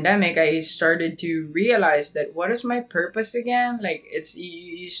this pandemic, I started to realize that what is my purpose again? Like,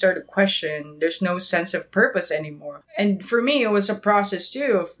 you start to question. There's no sense of purpose anymore. And for me, it was a process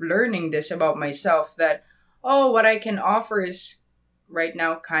too of learning this about myself that, oh, what I can offer is right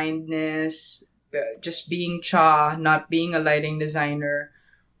now kindness, just being Cha, not being a lighting designer.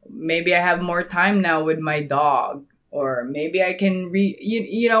 Maybe I have more time now with my dog, or maybe I can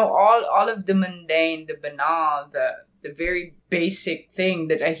you know, all of the mundane, the banal, the very basic thing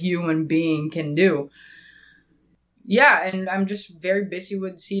that a human being can do. Yeah, and I'm just very busy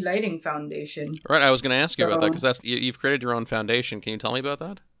with Sea Lighting Foundation. Right, I was going to ask you about that because you've created your own foundation. Can you tell me about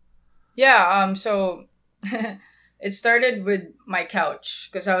that? Yeah, so it started with my couch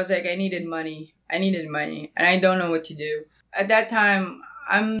because I was like, I needed money, and I don't know what to do. At that time,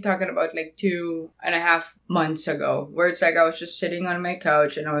 I'm talking about like 2.5 months ago, where it's like I was just sitting on my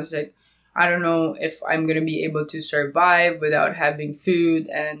couch and I was like, I don't know if I'm going to be able to survive without having food.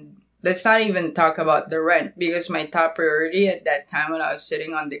 And let's not even talk about the rent, because my top priority at that time when I was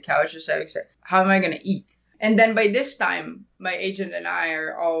sitting on the couch was like, how am I going to eat? And then by this time, my agent and I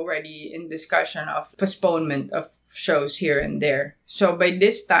are already in discussion of postponement of shows here and there. So by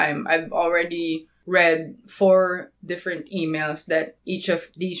this time, I've already read 4 different emails that each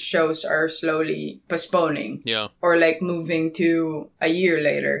of these shows are slowly postponing. Yeah. Or like moving to a year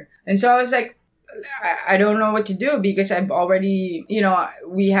later. And so I was like, I don't know what to do, because I've already, you know,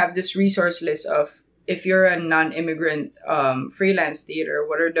 we have this resource list of, if you're a non-immigrant freelance theater,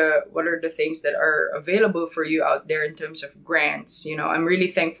 what are the things that are available for you out there in terms of grants? You know, I'm really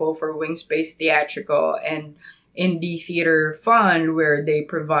thankful for Wingspace Theatrical and Indie Theater Fund, where they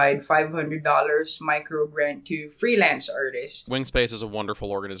provide $500 micro grant to freelance artists. Wingspace is a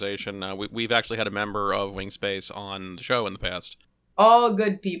wonderful organization. We've actually had a member of Wingspace on the show in the past. All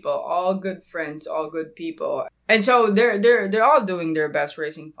good people, all good friends, all good people. And so they're all doing their best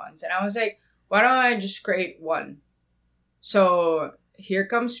raising funds. And I was like, why don't I just create one? So here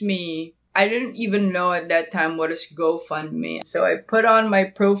comes me. I didn't even know at that time what is GoFundMe. So I put on my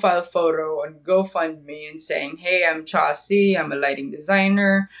profile photo on GoFundMe and saying, hey, I'm Chasi, I'm a lighting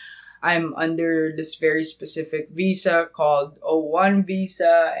designer. I'm under this very specific visa called O1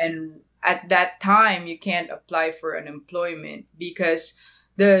 visa. And at that time, you can't apply for unemployment because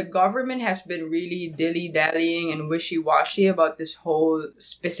the government has been really dilly-dallying and wishy-washy about this whole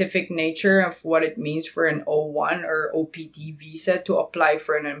specific nature of what it means for an O1 or OPT visa to apply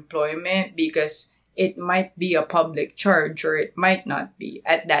for an employment, because it might be a public charge or it might not be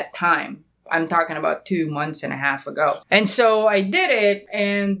at that time. I'm talking about 2.5 months ago. And so I did it,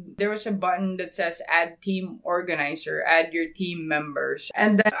 and there was a button that says add team organizer, add your team members.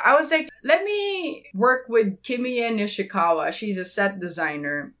 And then I was like, let me work with Kimiya Nishikawa. She's a set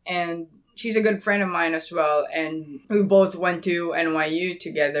designer, and she's a good friend of mine as well. And we both went to NYU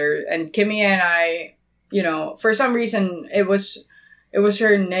together. And Kimiya and I, you know, for some reason, it was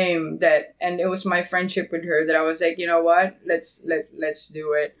her name and it was my friendship with her that I was like, you know what, let's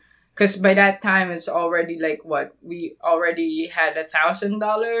do it. Because by that time, it's already like we already had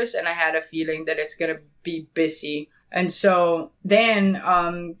 $1,000, and I had a feeling that it's going to be busy. And so then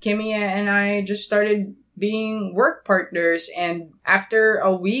Kimiya and I just started being work partners. And after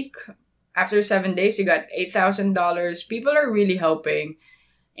a week, after 7 days, you got $8,000. People are really helping.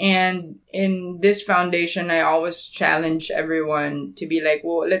 And in this foundation, I always challenge everyone to be like,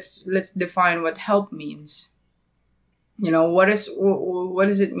 well, let's define what help means. You know, what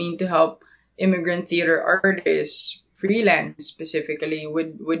does it mean to help immigrant theater artists, freelance specifically,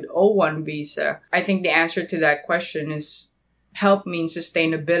 with O1 visa? I think the answer to that question is help means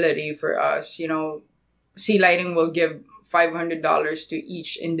sustainability for us. You know, Sea Lighting will give $500 to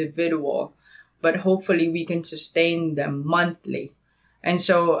each individual, but hopefully we can sustain them monthly. And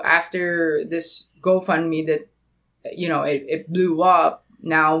so after this GoFundMe that, you know, it blew up,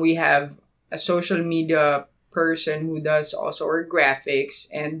 now we have a social media person who does also our graphics.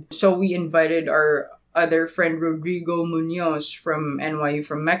 And so we invited our other friend Rodrigo Munoz from NYU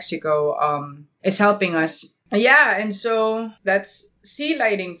from Mexico is helping us. Yeah, and so that's Sea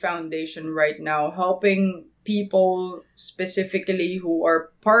Lighting Foundation right now, helping people specifically who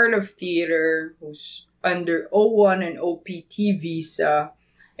are part of theater, who's under O1 and OPT visa.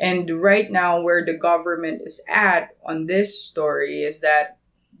 And right now where the government is at on this story is that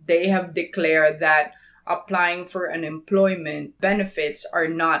they have declared that applying for unemployment benefits are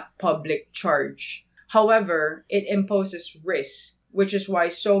not public charge. However, it imposes risk, which is why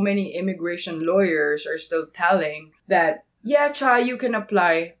so many immigration lawyers are still telling that, yeah, Cha, you can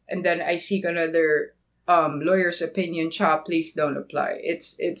apply. And then I seek another lawyer's opinion. Cha, please don't apply.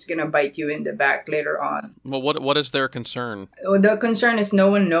 It's gonna bite you in the back later on. Well, what is their concern? The concern is no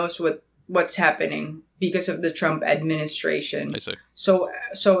one knows what's happening because of the Trump administration. I see. So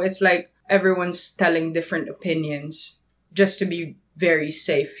it's like everyone's telling different opinions just to be very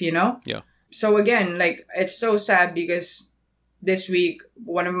safe, you know? Yeah. So again, like, it's so sad because this week,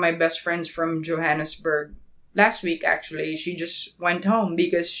 one of my best friends from Johannesburg, last week actually, she just went home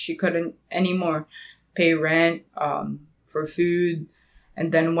because she couldn't anymore pay rent, for food.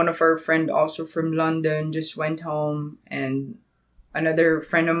 And then one of our friend also from London just went home, and another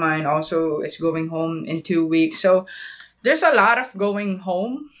friend of mine also is going home in 2 weeks. So there's a lot of going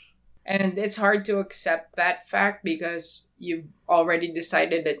home, and it's hard to accept that fact because you've already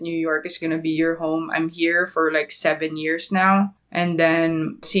decided that New York is going to be your home. I'm here for like 7 years now. And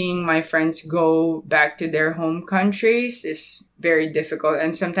then seeing my friends go back to their home countries is very difficult.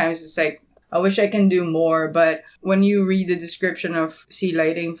 And sometimes it's like, I wish I can do more. But when you read the description of Sea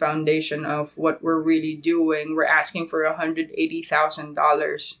Lighting Foundation of what we're really doing, we're asking for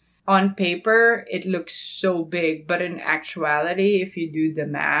 $180,000. On paper, it looks so big. But in actuality, if you do the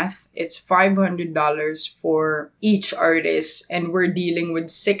math, it's $500 for each artist. And we're dealing with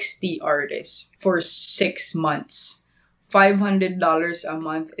 60 artists for 6 months. $500 a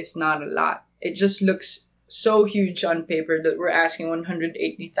month is not a lot. It just looks so huge on paper that we're asking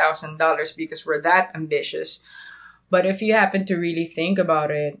 $180,000 because we're that ambitious. But if you happen to really think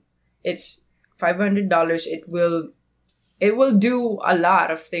about it, it's $500. It will do a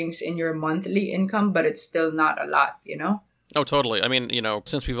lot of things in your monthly income, but it's still not a lot, you know? Oh, totally. I mean,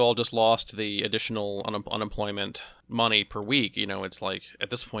 since we've all just lost the additional unemployment money per week, it's like at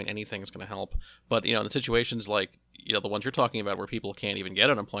this point anything's going to help. But, in situations like, the ones you're talking about where people can't even get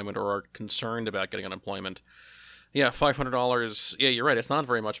unemployment or are concerned about getting unemployment, yeah, $500, yeah, you're right. It's not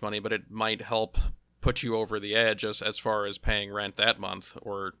very much money, but it might help put you over the edge as far as paying rent that month,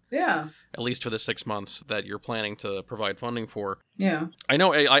 or yeah, at least for the 6 months that you're planning to provide funding for. Yeah, I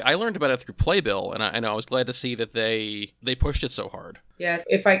know. I learned about it through Playbill, and I was glad to see that they pushed it so hard. Yeah,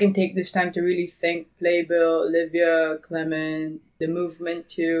 if I can take this time to really thank Playbill, Olivia, Clement, the movement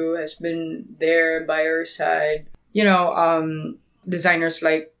too has been there by our side. Designers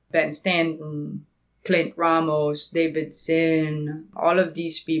like Ben Stanton, Clint Ramos, David Zinn, all of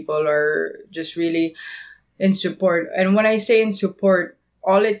these people are just really in support. And when I say in support,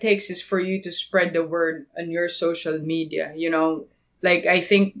 all it takes is for you to spread the word on your social media, Like, I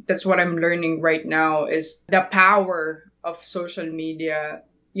think that's what I'm learning right now is the power of social media.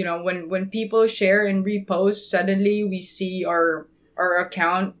 When people share and repost, suddenly we see our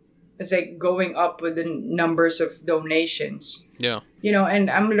account is like going up with the numbers of donations. Yeah.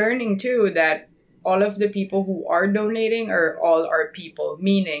 And I'm learning too that all of the people who are donating are all our people,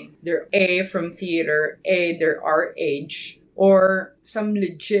 meaning they're A, from theater, A, they're our age, or some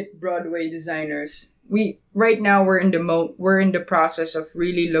legit Broadway designers. Right now we're in the process of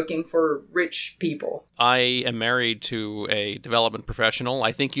really looking for rich people. I am married to a development professional.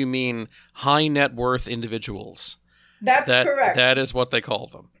 I think you mean high net worth individuals. That's correct. That is what they call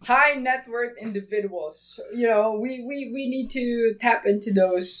them. High net worth individuals. We need to tap into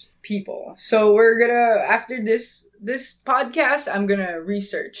those people. So we're gonna, after this podcast, I'm gonna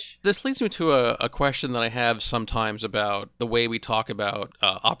research. This leads me to a question that I have sometimes about the way we talk about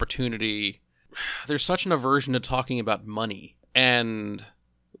opportunity. There's such an aversion to talking about money and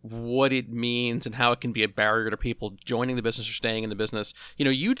what it means and how it can be a barrier to people joining the business or staying in the business.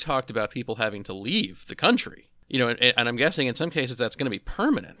 You talked about people having to leave the country. And I'm guessing in some cases that's going to be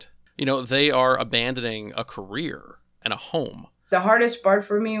permanent. They are abandoning a career and a home. The hardest part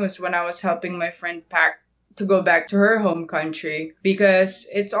for me was when I was helping my friend pack to go back to her home country, because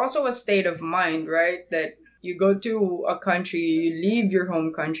it's also a state of mind, right? That you go to a country, you leave your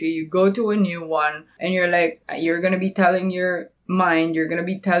home country, you go to a new one, and you're like, you're going to be telling your mind, you're going to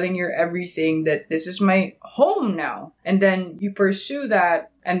be telling your everything that this is my home now. And then you pursue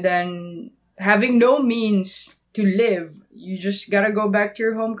that, and then having no means to live, you just gotta go back to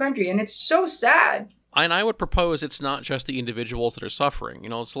your home country. And it's so sad. And I would propose it's not just the individuals that are suffering.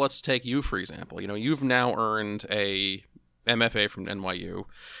 So let's take you, for example. You've now earned a MFA from NYU.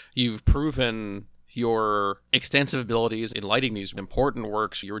 You've proven your extensive abilities in lighting these important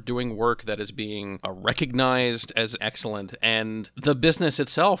works. You're doing work that is being recognized as excellent, and the business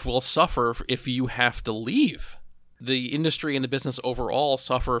itself will suffer if you have to leave. The industry and the business overall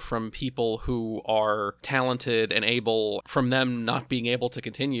suffer from people who are talented and able, from them not being able to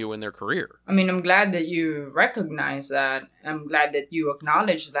continue in their career. I mean, I'm glad that you recognize that. I'm glad that you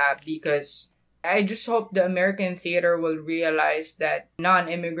acknowledge that, because I just hope the American theater will realize that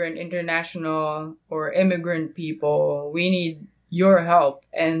non-immigrant, international, or immigrant people, we need your help.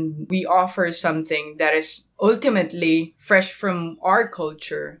 And we offer something that is ultimately fresh from our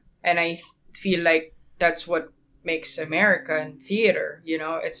culture. And I feel like that's what makes American theater,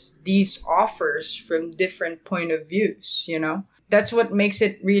 it's these offers from different point of views, That's what makes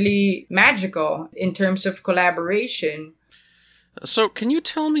it really magical in terms of collaboration. So can you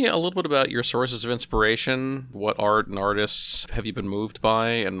tell me a little bit about your sources of inspiration? What art and artists have you been moved by,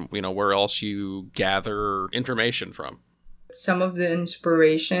 and, where else you gather information from? Some of the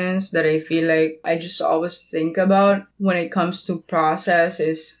inspirations that I feel like I just always think about when it comes to process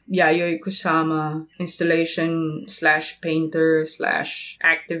is Yayoi Kusama, installation / painter /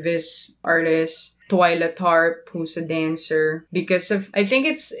 activist artist. Twyla Tarp, who's a dancer, because I think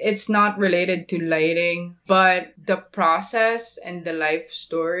it's not related to lighting, but the process and the life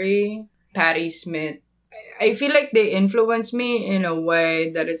story. Patti Smith, I feel like they influence me in a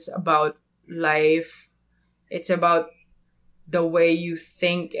way that it's about life. It's about the way you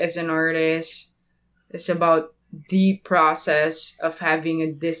think as an artist. It's about the process of having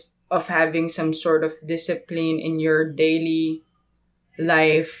some sort of discipline in your daily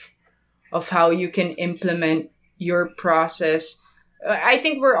life, of how you can implement your process. I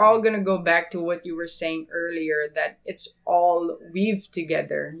think we're all going to go back to what you were saying earlier, that it's all weaved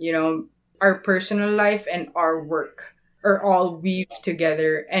together, our personal life and our work are all weaved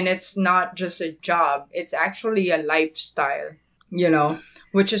together. And it's not just a job. It's actually a lifestyle,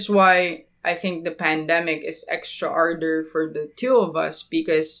 which is why I think the pandemic is extra harder for the two of us,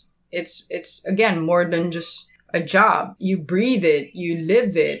 because it's again, more than just a job. You breathe it, you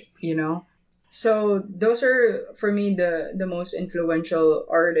live it, So those are, for me, the most influential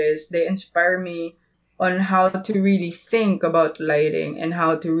artists. They inspire me on how to really think about lighting and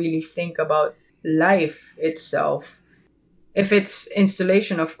how to really think about life itself. If it's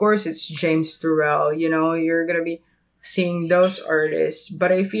installation, of course, it's James Turrell. You're going to be seeing those artists.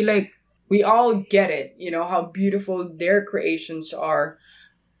 But I feel like we all get it, how beautiful their creations are.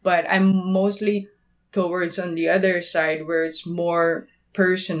 But I'm mostly towards on the other side where it's more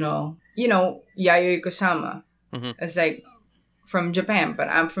personal. Yayoi Kusama. Mm-hmm. It's like from Japan, but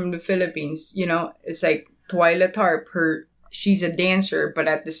I'm from the Philippines. It's like Twyla Tarp, she's a dancer, but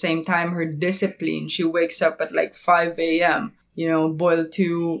at the same time, her discipline, she wakes up at like 5 a.m., boil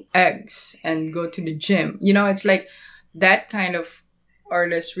 2 eggs and go to the gym. It's like that kind of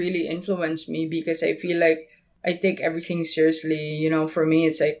artist really influenced me, because I feel like I take everything seriously. For me,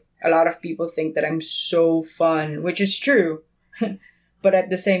 it's like a lot of people think that I'm so fun, which is true. But at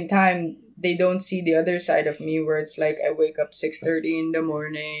the same time, they don't see the other side of me, where it's like I wake up 6:30 in the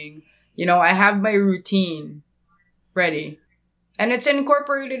morning. I have my routine ready. And it's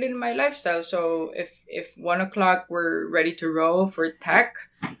incorporated in my lifestyle. So if 1 o'clock we're ready to roll for tech,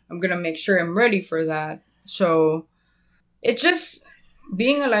 I'm going to make sure I'm ready for that. So it's just,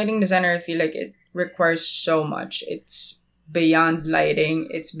 being a lighting designer, I feel like it requires so much. It's beyond lighting.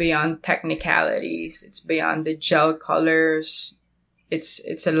 It's beyond technicalities. It's beyond the gel colors.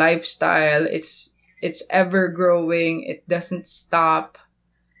 It's a lifestyle. It's ever growing. It doesn't stop.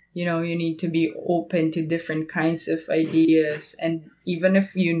 You need to be open to different kinds of ideas. And even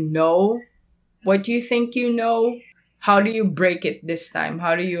if you know what you think how do you break it this time?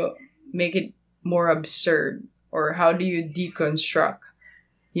 How do you make it more absurd? Or how do you deconstruct?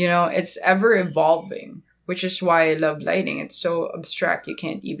 It's ever evolving, which is why I love lighting. It's so abstract, you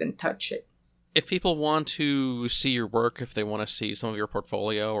can't even touch it. If people want to see your work, if they want to see some of your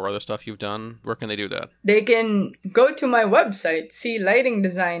portfolio or other stuff you've done, where can they do that? They can go to my website,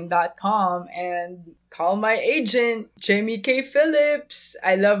 clightingdesign.com, and call my agent, Jamie K. Phillips.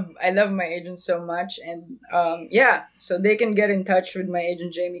 I love my agent so much. And so they can get in touch with my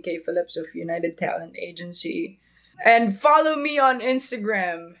agent, Jamie K. Phillips of United Talent Agency. And follow me on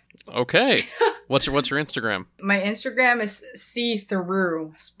Instagram. Okay. What's your Instagram? My Instagram is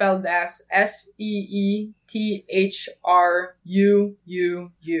seethrough, spelled as SEETHRUUU.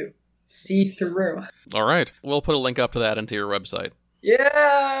 See through. All right. We'll put a link up to that into your website.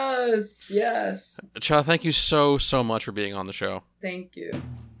 Yes. Cha, thank you so much for being on the show. Thank you.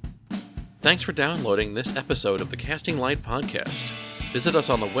 Thanks for downloading this episode of the Casting Light Podcast. Visit us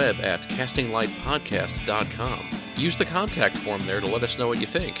on the web at castinglightpodcast.com. Use the contact form there to let us know what you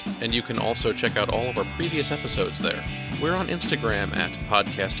think, and you can also check out all of our previous episodes there. We're on Instagram at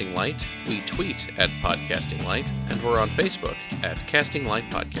Podcasting Light, we tweet at Podcasting Light, and we're on Facebook at Casting Light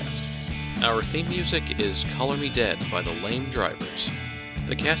Podcast. Our theme music is Color Me Dead by the Lame Drivers.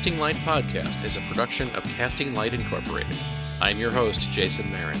 The Casting Light Podcast is a production of Casting Light Incorporated. I'm your host,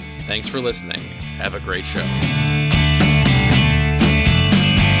 Jason Marin. Thanks for listening. Have a great show.